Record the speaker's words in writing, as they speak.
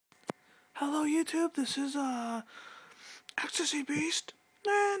Hello YouTube, this is Ecstasy Beast,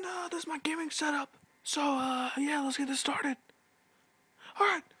 and this is my gaming setup. So yeah, let's get this started.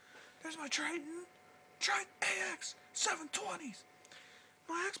 Alright, there's my Triton AX 720s,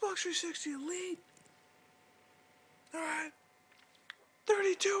 my Xbox 360 Elite. Alright,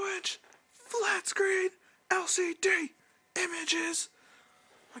 32-inch flat screen LCD images,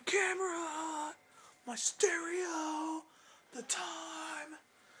 my camera, my stereo, the time,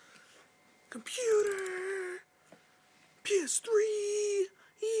 computer, PS3,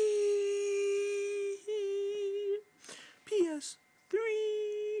 PS3.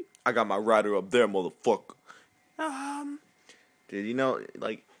 I got my rider up there, motherfucker. Dude, you know,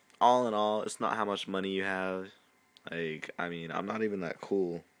 like, all in all, it's not how much money you have. Like, I mean, I'm not even that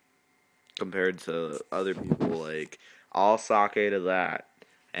cool compared to other people. Like, I'll sake to that.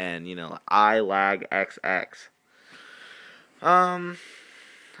 And, you know, I lag XX.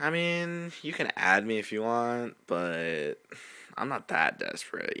 I mean, you can add me if you want, but I'm not that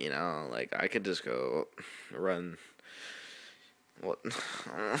desperate, you know? Like, I could just go run... What?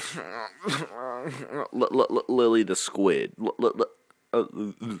 Lily the squid.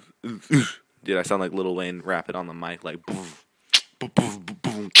 Dude, I sound like Lil Wayne rapping on the mic, like.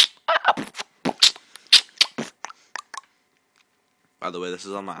 By the way, this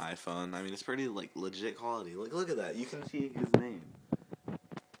is on my iPhone. I mean, it's pretty like legit quality. Look at that. You can see his name.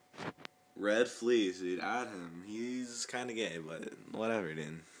 Red Fleece, dude. Add him. He's kind of gay, but whatever,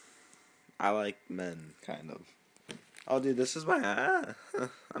 dude. I like men, kind of. Oh, dude, this is my...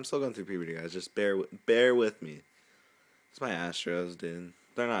 I'm still going through puberty, guys. Just bear with me. It's my Astros, dude.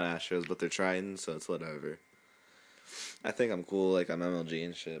 They're not Astros, but they're Tritons, so it's whatever. I think I'm cool, like, I'm MLG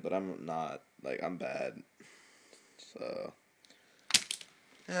and shit, but I'm not. Like, I'm bad. So,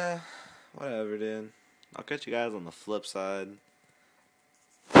 yeah, whatever, dude. I'll catch you guys on the flip side.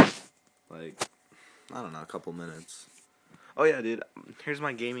 Like, I don't know, a couple minutes. Oh, yeah, dude, here's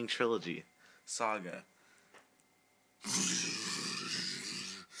my gaming trilogy. Saga.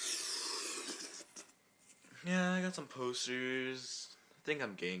 Yeah, I got some posters. I think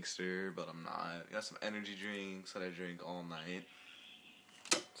I'm gangster, but I'm not. I got some energy drinks that I drink all night.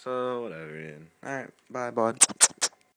 So, whatever, dude. Alright, bye, bud.